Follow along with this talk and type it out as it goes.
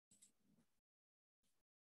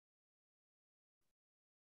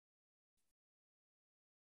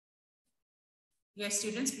Yes,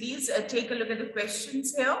 students, please take a look at the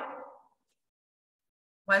questions here.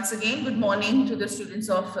 Once again, good morning to the students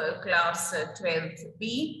of class 12th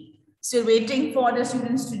B. Still waiting for the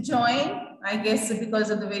students to join. I guess because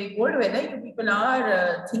of the very cold weather, you people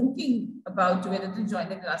are thinking about whether to join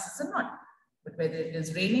the classes or not. But whether it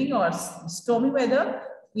is raining or stormy weather,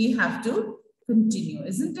 we have to continue,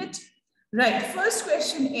 isn't it? Right, first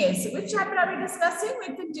question is, which chapter are we discussing?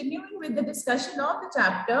 We're continuing with the discussion of the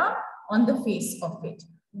chapter on the face of it.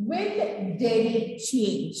 Will Delhi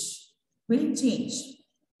change? Will change.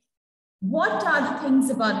 What are the things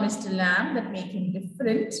about Mr. Lamb that make him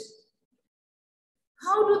different?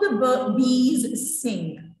 How do the bees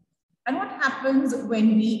sing? And what happens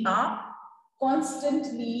when we are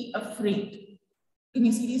constantly afraid? Can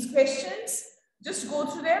you see these questions? Just go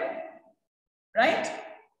through them, right?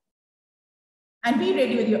 And be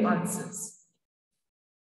ready with your answers.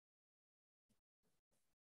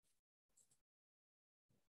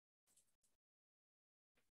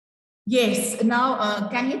 Yes, now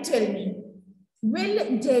can you tell me,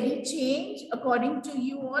 will Delhi change according to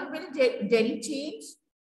you all? Will Delhi change?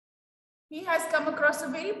 He has come across a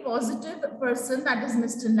very positive person, that is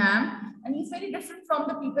Mr. Lamb, and he's very different from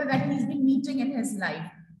the people that he's been meeting in his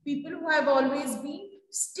life. People who have always been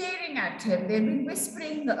staring at him, they've been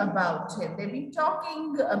whispering about him, they've been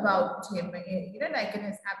talking about him, like in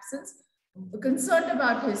his absence, concerned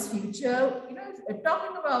about his future,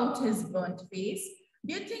 talking about his burnt face.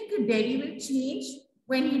 Do you think Delhi will change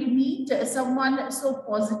when he'll meet someone so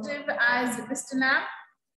positive as Mr. Lamb?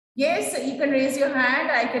 Yes, you can raise your hand.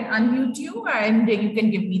 I can unmute you and you can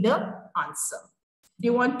give me the answer. Do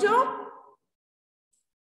you want to?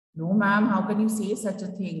 No, ma'am. How can you say such a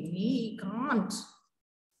thing? We can't.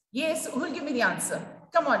 Yes, who will give me the answer?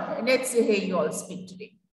 Come on, let's hear you all speak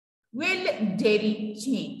today. Will Delhi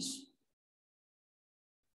change?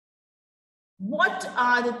 What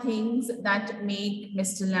are the things that make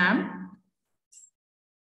Mr. Lamb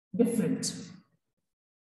different?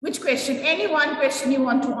 Which question? Any one question you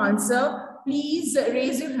want to answer, please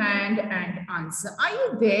raise your hand and answer. Are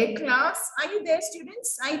you there, class? Are you there,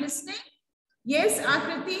 students? Are you listening? Yes,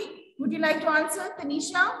 Akriti, would you like to answer?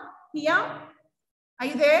 Tanisha, Pia, are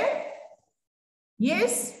you there?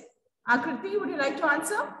 Yes, Akriti, would you like to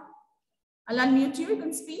answer? I'll unmute you, you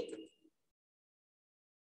can speak.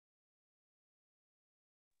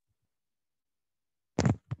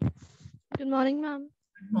 Good morning, ma'am.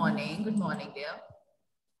 Good morning, dear.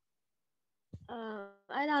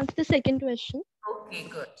 I'll answer the second question. Okay,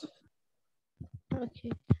 good.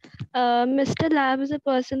 Okay. Mr. Lamb is a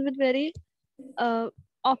person with very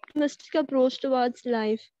optimistic approach towards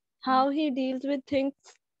life. How he deals with things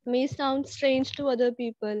may sound strange to other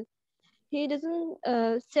people. He doesn't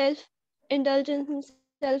self-indulge in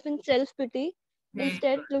himself in self-pity.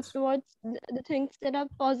 Instead, looks towards the things that are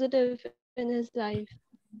positive in his life.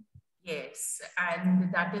 Yes,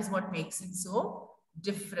 and that is what makes it so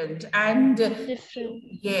different. And different.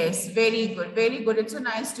 Yes, very good, very good. It's so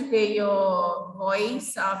nice to hear your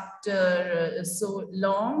voice after so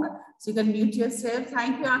long. So you can mute yourself.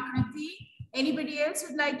 Thank you, Akriti. Anybody else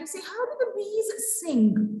would like to say, how do the bees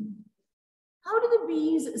sing? How do the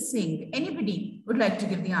bees sing? Anybody would like to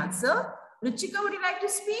give the answer? Ruchika, would you like to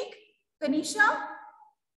speak? Tanisha?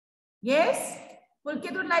 Yes?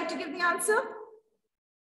 Pulkit would like to give the answer?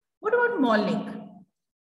 What about Maulik?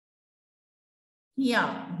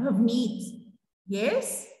 Yeah, Bhavneet.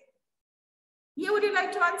 Yes? Here, would you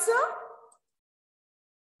like to answer?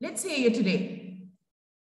 Let's hear you today.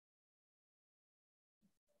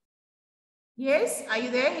 Yes, are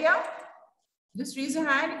you there here? Just raise your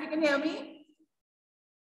hand if you can hear me.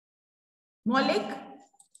 Maulik?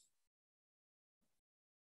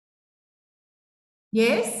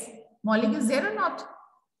 Yes? Maulik is there or not?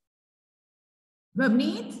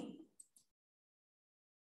 Bhavneet?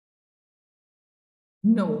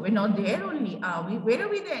 No, we're not there only, are we? Where are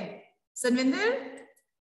we then? Sanvinder?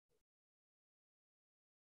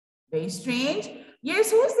 Very strange. Yes,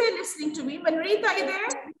 who's there listening to me? Manpreet, are you there?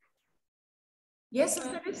 Yes,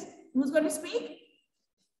 who's going to speak?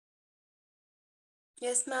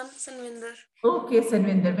 Yes, ma'am, Sanvinder. Okay,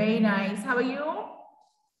 Sanvinder, very nice. How are you?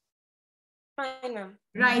 Fine, ma'am.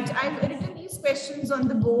 Right, I've written these questions on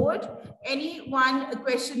the board. Any one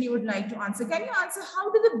question you would like to answer? Can you answer,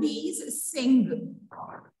 how do the bees sing?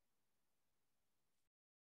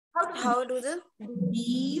 How do the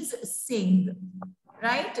bees sing?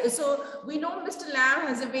 Right? So we know Mr. Lamb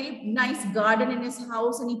has a very nice garden in his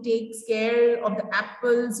house and he takes care of the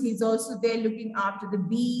apples. He's also there looking after the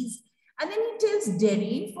bees. And then he tells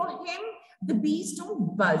Derry, for him, the bees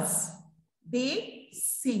don't buzz. They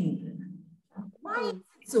sing. Why is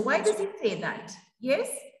it So why does he say that? Yes?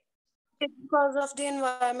 It's because of the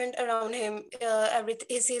environment around him.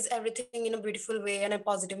 He sees everything in a beautiful way and a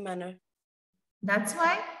positive manner. That's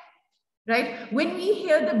why, right? When we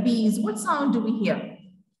hear the bees, what sound do we hear?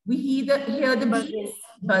 We hear the bees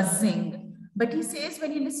buzzing. But he says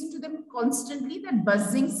when you listen to them constantly, that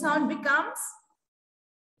buzzing sound becomes?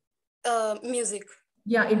 Music.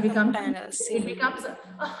 Yeah, it becomes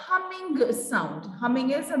a humming sound. Humming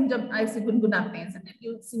is I say gungunate, isn't it?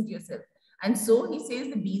 You sing to yourself. And so he says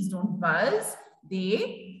the bees don't buzz,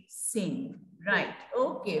 they sing. Right.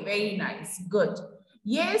 Okay, very nice. Good.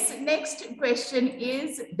 Yes, next question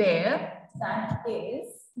is there. That is,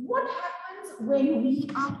 what happens when we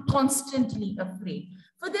are constantly afraid?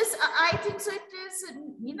 For this, I think so it is,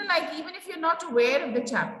 like even if you're not aware of the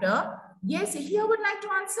chapter, yes, here would like to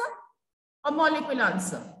answer? Or Maulik will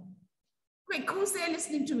answer. Quick, who's there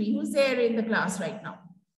listening to me? Who's there in the class right now?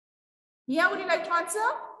 Hia, would you like to answer?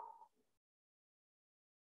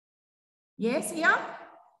 Yes, Hia?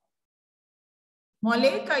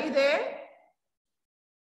 Maulik, are you there?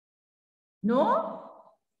 No?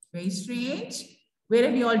 Very strange. Where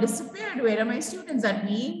have you all disappeared? Where are my students? That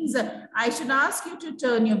means I should ask you to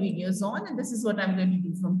turn your videos on, and this is what I'm going to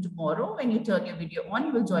do from tomorrow. When you turn your video on,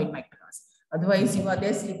 you will join my class. Otherwise, you are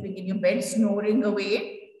there sleeping in your bed, snoring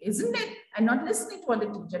away, isn't it? And not listening to what the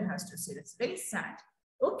teacher has to say. It's very sad.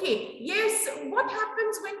 Okay, yes, what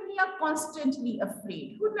happens when we are constantly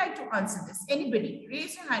afraid? Who would like to answer this? Anybody?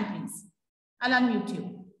 Raise your hand, please. I'll unmute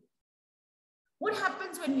you. What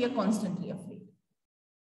happens when we are constantly afraid?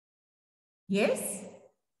 Yes?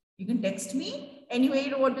 You can text me. Any way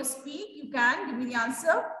you want to speak, you can. Give me the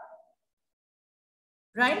answer.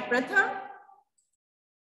 Right, Pratham?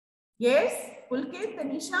 Yes? Pulkit,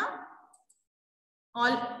 Tanisha?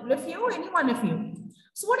 All of you? Any one of you?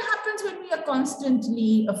 So what happens when we are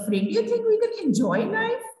constantly afraid? Do you think we can enjoy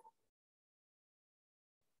life?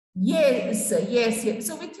 Yes, yes, yes.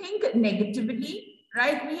 So we think negatively,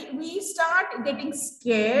 right? We start getting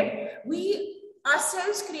scared. We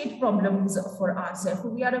ourselves create problems for ourselves.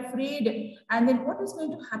 We are afraid. And then what is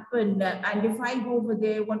going to happen? And if I go over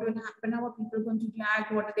there, what will happen? How are people going to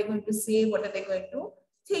react? What are they going to say? What are they going to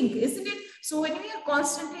think? Isn't it? So when we are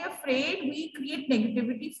constantly afraid, we create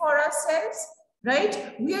negativity for ourselves.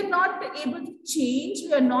 Right? We are not able to change.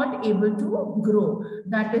 We are not able to grow.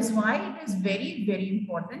 That is why it is very, very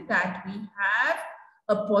important that we have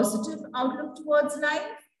a positive outlook towards life.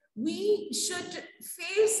 We should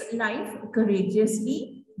face life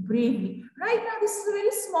courageously, bravely. Right now, this is a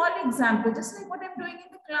very small example, just like what I'm doing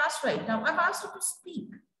in the class right now. I've asked you to speak,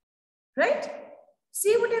 right?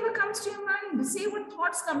 Say whatever comes to your mind. Say what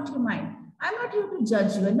thoughts come to your mind. I'm not here to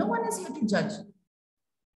judge you, and no one is here to judge you,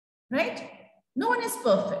 right? No one is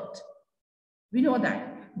perfect. We know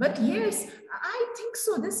that. But yes, I think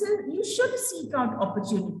so. You should seek out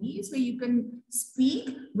opportunities where you can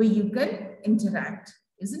speak, where you can interact.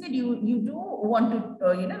 Isn't it? You do want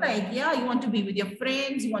to, you want to be with your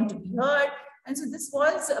friends, you want to be heard. And so this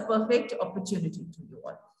was a perfect opportunity to you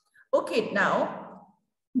all. Okay, now,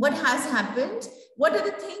 what has happened? What are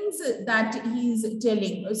the things that he's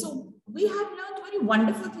telling? So we have learned very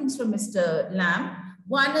wonderful things from Mr. Lamb.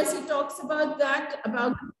 One is he talks about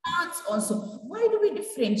about plants also. Why do we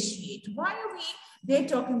differentiate? Why are we there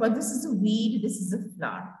talking about this is a weed, this is a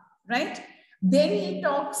flower, right? Then he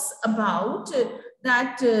talks about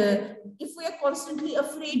that if we are constantly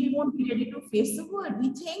afraid, we won't be ready to face the world. We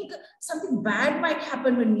think something bad might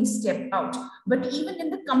happen when we step out. But even in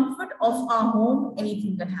the comfort of our home,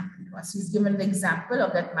 anything can happen to us. He's given the example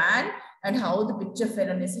of that man and how the picture fell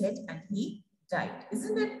on his head and he died,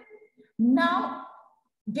 isn't it? Now,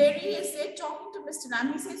 Derry is there talking to Mr.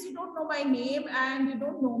 Lamb. He says, you don't know my name and you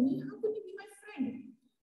don't know me. How can you be my friend?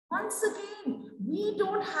 Once again, we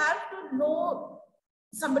don't have to know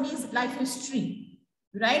somebody's life history,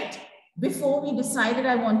 right? Before we decided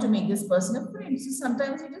I want to make this person a friend. So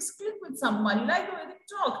sometimes you just click with someone. You like the way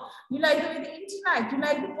they talk. You like the way they interact. You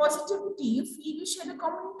like the positivity. You feel you share the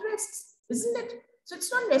common interests, isn't it? So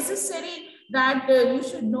it's not necessary that you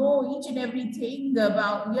should know each and everything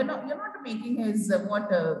about, you're not making his a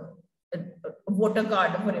voter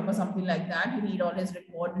card for him or something like that. You need all his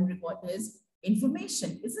record and record his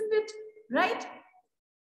information, isn't it? Right?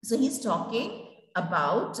 So he's talking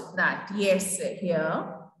about that. Yes,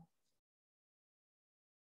 here.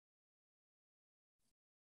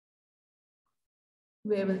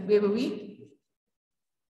 Where were we?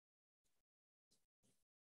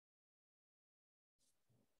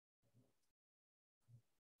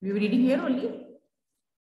 We were reading here only.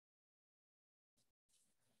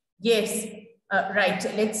 Yes, right.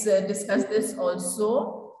 Let's discuss this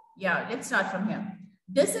also. Yeah, let's start from here.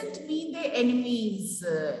 doesn't mean they're enemies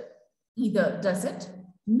either, does it?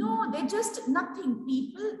 No, they're just nothing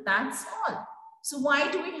people, that's all. So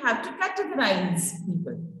why do we have to categorize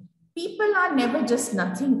people? People are never just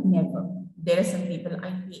nothing, never. There are some people I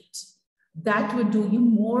hate. That would do you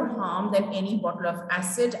more harm than any bottle of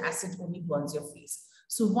acid. Acid only burns your face.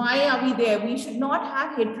 So why are we there? We should not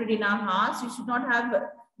have hatred in our hearts. We should not have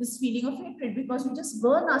this feeling of hatred because we just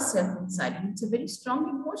burn ourselves inside. And it's a very strong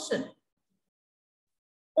emotion.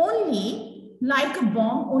 Only like a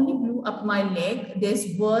bomb only blew up my leg.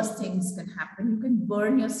 There's worse things can happen. You can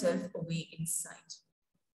burn yourself away inside.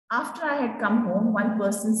 After I had come home, one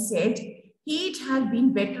person said he'd have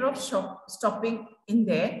been better off stopping in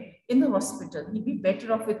there in the hospital. He'd be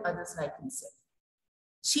better off with others like himself.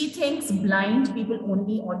 She thinks blind people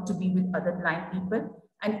only ought to be with other blind people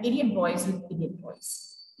and idiot boys with idiot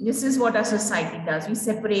boys. This is what our society does. We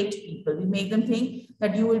separate people. We make them think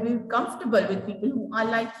that you will be comfortable with people who are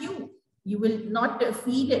like you. You will not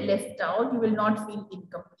feel left out. You will not feel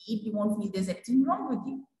incomplete. You won't feel there's anything wrong with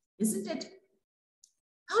you, isn't it?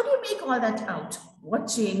 How do you make all that out?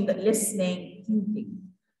 Watching, listening, thinking.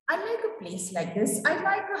 I like a place like this. I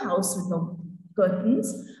like a house with no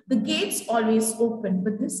curtains. The gate's always open,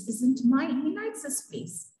 but this isn't mine. He likes this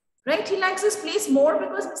place, right? He likes this place more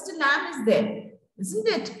because Mr. Lamb is there, isn't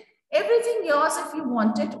it? Everything yours if you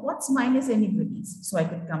want it. What's mine is anybody's. So I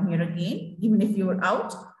could come here again, even if you were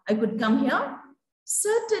out. I could come here.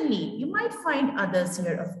 Certainly, you might find others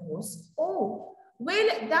here, of course. Oh, well,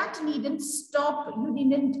 that needn't stop. You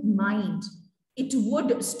didn't mind. It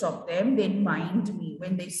would stop them. They'd mind me.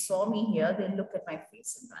 When they saw me here, they'd look at my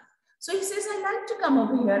face and run. So he says, I like to come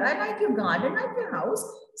over here. I like your garden, I like your house.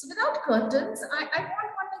 So without curtains, I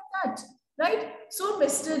want one like that, right? So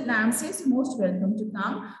Mr. Lamb says, you're most welcome to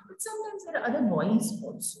come. But sometimes there are other boys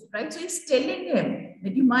also, right? So he's telling him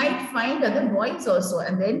that you might find other boys also.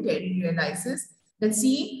 And then Terry realizes that,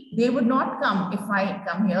 see, they would not come if I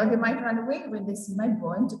come here. They might run away when they see my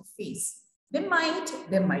burnt face. They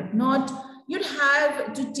might not. You'd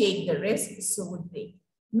have to take the risk, so would they.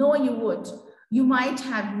 No, you would. You might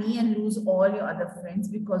have me and lose all your other friends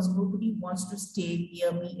because nobody wants to stay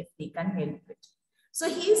near me if they can help it. So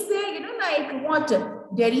he's there, like what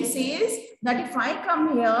Derry says, that if I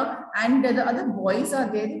come here and the other boys are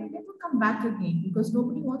there, they will never come back again because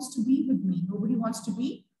nobody wants to be with me. Nobody wants to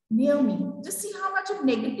be near me. Just see how much of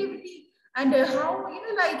negativity and how,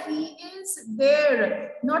 like he is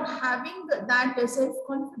there, not having that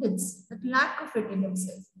self-confidence, that lack of it in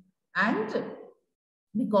himself. And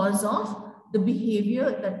because of the behavior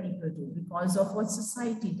that people do, because of what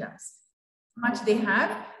society does, how much they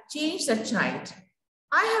have changed the child.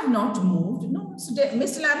 I have not moved. No, so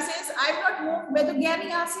Mr. Lamb says, I have not moved.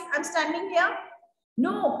 I'm standing here.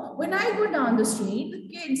 No, when I go down the street,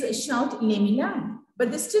 the kids shout, Lemi Lamb,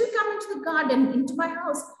 but they still come into the garden, into my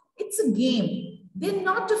house. It's a game. They're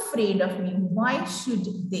not afraid of me. Why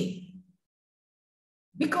should they?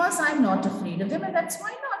 Because I'm not afraid of them, and that's why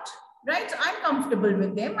not. Right? I'm comfortable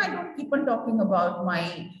with them. I don't keep on talking about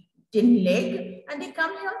my tin leg, and they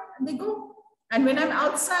come here and they go. And when I'm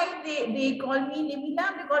outside, they call me Lemi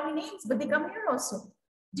Lamb, they call me names, but they come here also.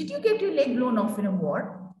 Did you get your leg blown off in a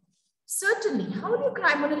war? Certainly. How do you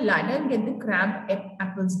climb on a ladder and get the crab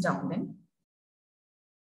apples down then?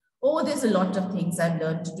 Oh, there's a lot of things I've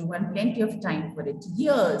learned to do and plenty of time for it.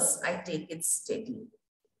 Years, I take it steady.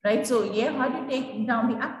 Right? So yeah, how do you take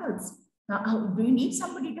down the apples? Do you need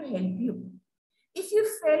somebody to help you? If you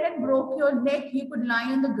fell and broke your neck, you could lie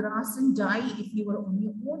on the grass and die if you were on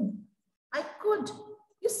your own. I could.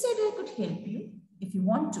 You said I could help you if you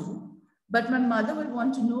want to, but my mother would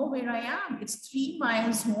want to know where I am. It's 3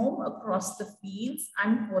 miles home across the fields.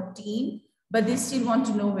 I'm 14, but they still want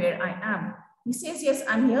to know where I am. He says, yes,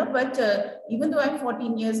 I'm here, but even though I'm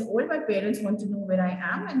 14 years old, my parents want to know where I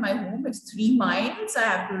am and my home is 3 miles. I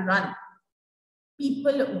have to run.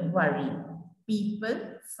 People worry. People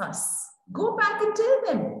fuss. Go back and tell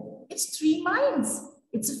them. It's 3 miles.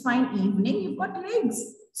 It's a fine evening. You've got legs.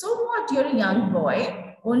 So what? You're a young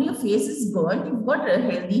boy. Only your face is burnt. You've got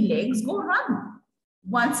healthy legs. Go run.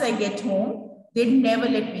 Once I get home, they'd never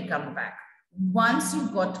let me come back. Once you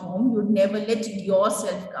got home, you'd never let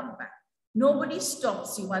yourself come back. Nobody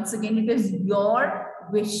stops you. Once again, it is your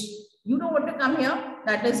wish. You don't want to come here.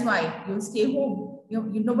 That is why you'll stay home.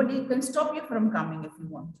 Nobody can stop you from coming if you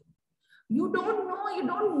want to. You don't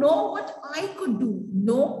know what I could do.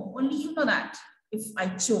 No, only you know that. If I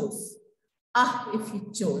chose. If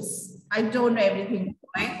you chose. I don't know everything.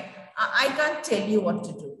 I can't tell you what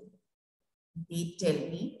to do. They tell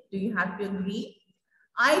me. Do you have to agree?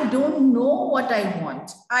 I don't know what I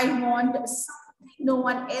want. I want something no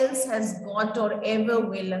one else has got or ever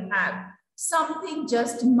will have. Something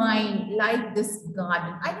just mine, like this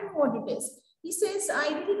garden. I don't know what it is. He says, I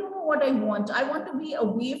really don't know what I want. I want to be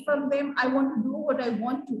away from them. I want to do what I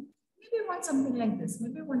want to. Maybe I want something like this.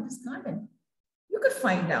 Maybe I want this garden. You could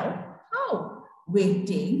find out how.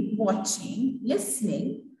 Waiting, watching,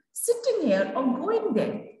 listening, sitting here or going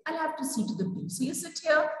there. I'll have to see to the bees. So you sit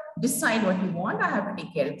here, decide what you want. I have to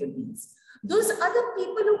take care of the bees. Those other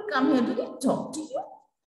people who come here, do they talk to you?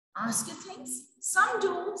 Ask you things? Some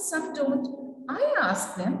do, some don't. I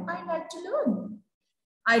ask them. I like to learn.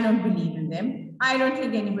 I don't believe in them. I don't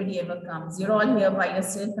think anybody ever comes. You're all here by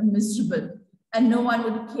yourself and miserable. And no one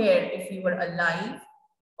would care if you were alive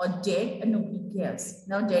or dead, and nobody cares.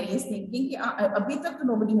 Now Jerry is thinking, abhi tak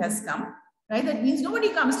nobody has come, right? That means nobody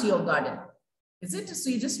comes to your garden. Is it? So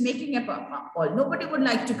you're just making up all. Nobody would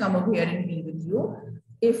like to come over here and be with you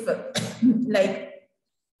if like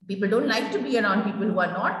people don't like to be around people who are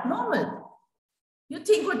not normal. You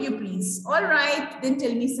think what you please. All right, then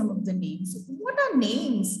tell me some of the names. What are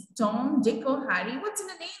names? Tom, Dick, or Harry? What's in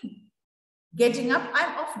a name? Getting up,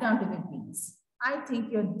 I'm off down to the bees. I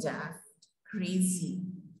think you're daft, crazy.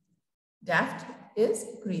 Daft is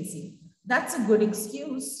crazy. That's a good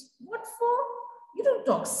excuse. What for? You don't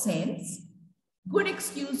talk sense. Good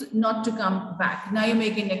excuse not to come back. Now you're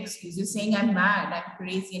making an excuse. You're saying, I'm mad, I'm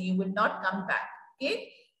crazy, and you will not come back.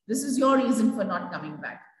 Okay? This is your reason for not coming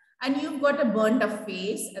back. And you've got a burned up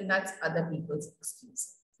face, and that's other people's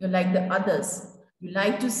excuse. You're like the others. You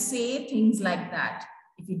like to say things like that.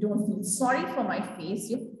 If you don't feel sorry for my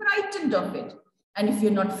face, you're frightened of it. And if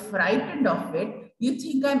you're not frightened of it, you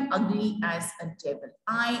think I'm ugly as a devil.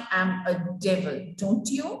 I am a devil, don't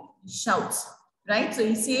you? He shouts, right? So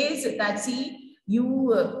he says that, see, you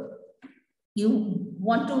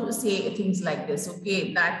want to say things like this,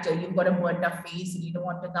 okay, that you've got a burned up face and you don't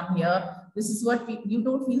want to come here. This is what you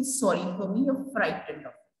don't feel sorry for me, you're frightened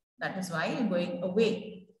of. That is why you're going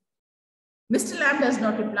away. Mr. Lamb does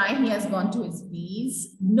not reply. He has gone to his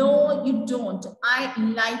bees. No, you don't. I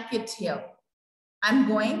like it here. I'm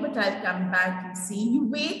going, but I'll come back. You see, you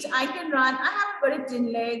wait, I can run. I have a very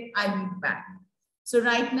thin leg. I'll be back. So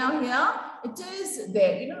right now here, it is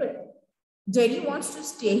there. You know, Jerry wants to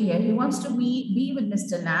stay here. He wants to be with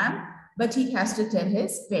Mr. Lamb, but he has to tell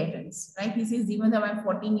his parents, right? He says, even though I'm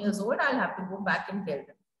 14 years old, I'll have to go back and tell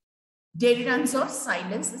them. Jerry runs off,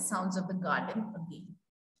 silence the sounds of the garden again.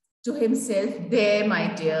 To himself, there,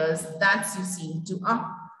 my dears, that's you seem to,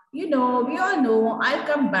 you know, we all know, I'll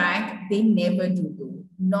come back. They never do though,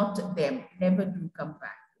 not them, never do come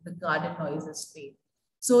back. The garden noises fade.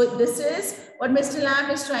 So this is what Mr.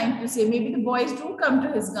 Lamb is trying to say. Maybe the boys do come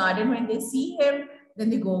to his garden. When they see him,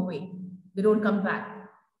 then they go away. They don't come back.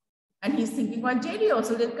 And he's thinking about Jerry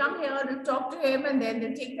also. They'll come here, they'll talk to him, and then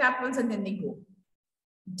they'll take the apples and then they go.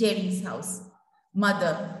 Jerry's house.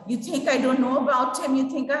 Mother, you think I don't know about him? You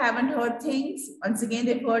think I haven't heard things? Once again,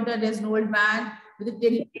 they've heard that there's an old man with a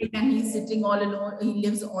tin plate and he's sitting all alone. He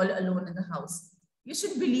lives all alone in the house. You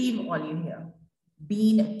should believe all you hear.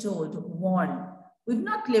 Been told, warned. We've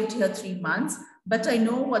not lived here 3 months, but I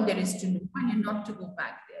know what there is to know and you're not to go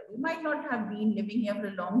back there. We might not have been living here for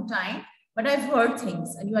a long time, but I've heard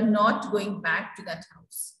things and you are not going back to that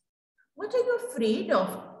house. What are you afraid of?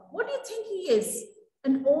 What do you think he is?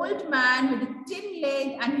 An old man with a thin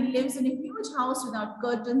leg and he lives in a huge house without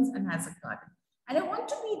curtains and has a garden. And I want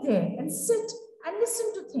to be there and sit and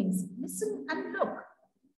listen to things. Listen and look.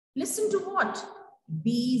 Listen to what?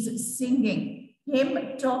 Bees singing,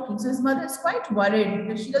 him talking. So his mother is quite worried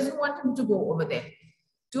because she doesn't want him to go over there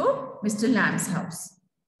to Mr. Lamb's house.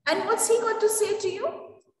 And what's he got to say to you?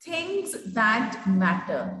 Things that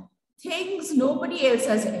matter. Things nobody else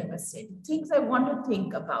has ever said. Things I want to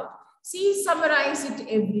think about. See, summarize it,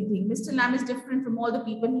 everything. Mr. Lamb is different from all the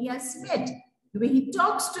people he has met. The way he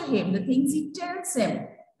talks to him, the things he tells him,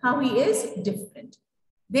 how he is different.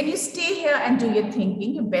 Then you stay here and do your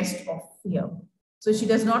thinking, you're best off here. So she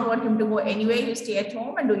does not want him to go anywhere. You stay at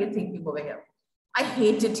home and do your thinking over here. I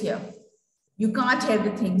hate it here. You can't help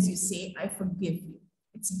the things you say. I forgive you.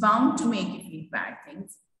 It's bound to make you feel bad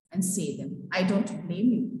things and say them. I don't blame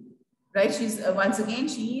you. Right? She's once again,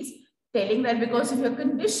 she's telling that because of your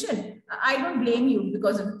condition. I don't blame you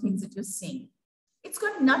because of the things that you're saying. It's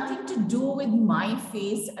got nothing to do with my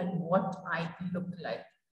face and what I look like.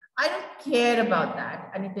 I don't care about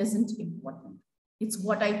that, and it isn't important. It's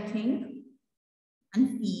what I think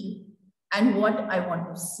and feel and what I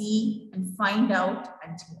want to see and find out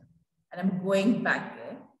and hear. And I'm going back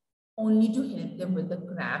there only to help them with the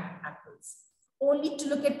crab apples. Only to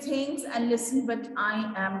look at things and listen, but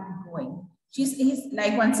I am going. He's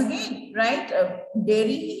like, once again, right?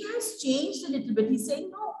 Dairy, he has changed a little bit. He's saying,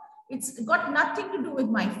 no, it's got nothing to do with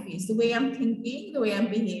my face, the way I'm thinking, the way I'm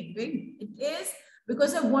behaving. It is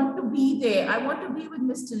because I want to be there. I want to be with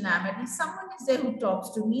Mr. Lamb. At least someone is there who talks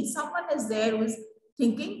to me. Someone is there who is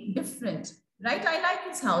thinking different, right? I like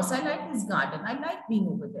his house. I like his garden. I like being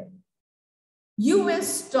over there. You will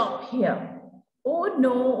stop here. Oh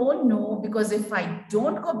no, because if I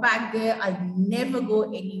don't go back there, I'll never go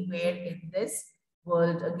anywhere in this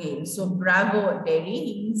world again. So bravo, Derry.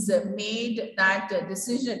 He's made that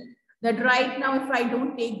decision that right now, if I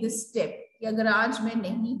don't take this step, if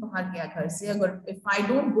I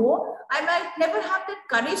don't go, I might never have the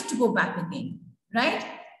courage to go back again, right?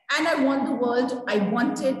 And I want the world, I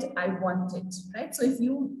want it, right? So if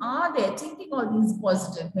you are there thinking all these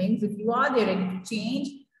positive things, if you are there ready to change,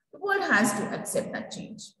 the world has to accept that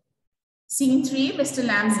change. Scene 3, Mr.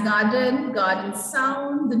 Lamb's garden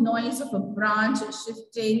sound, the noise of a branch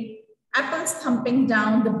shifting, apples thumping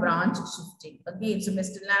down, the branch shifting. Again, so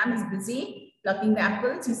Mr. Lamb is busy plucking the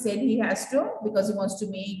apples. He said he has to because he wants to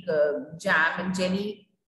make jam and jelly.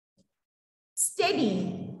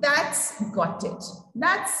 Steady, that's got it.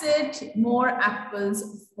 That's it, more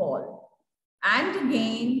apples fall. And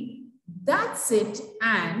again, that's it,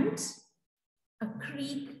 and a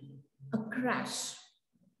creak, a crash.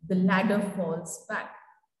 The ladder falls back.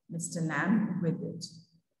 Mr. Lamb with it.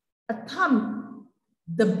 A thump,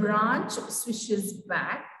 the branch swishes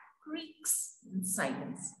back, creaks in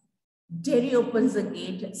silence. Derry opens the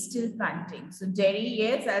gate, still panting. So Derry,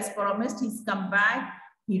 yes, as promised, he's come back.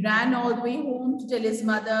 He ran all the way home to tell his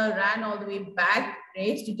mother, ran all the way back,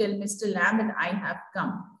 right, to tell Mr. Lamb that I have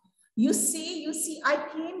come. You see, I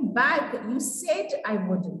came back. You said I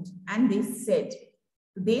wouldn't. And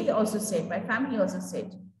they also said, my family also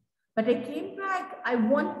said, but I came back. I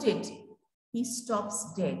wanted. He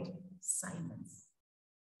stops dead. Silence.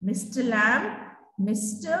 Mr. Lamb,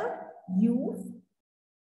 Mr.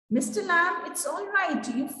 Lamb, it's all right.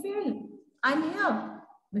 You feel I'm here.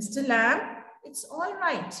 Mr. Lamb, it's all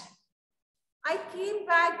right. I came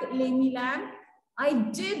back, Lammy Lamb. I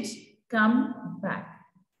did come back.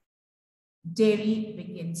 Derry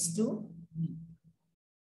begins to weep.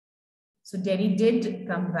 So Derry did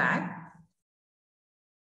come back.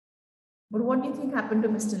 But what do you think happened to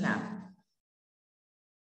Mr. Lamb?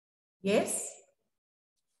 Yes?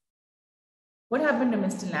 What happened to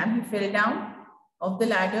Mr. Lamb? He fell down off the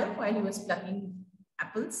ladder while he was plucking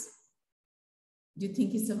apples. Do you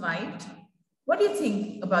think he survived? What do you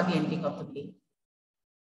think about the ending of the play?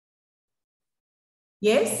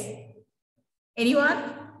 Yes?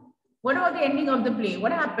 Anyone? What about the ending of the play?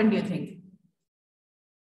 What happened, do you think?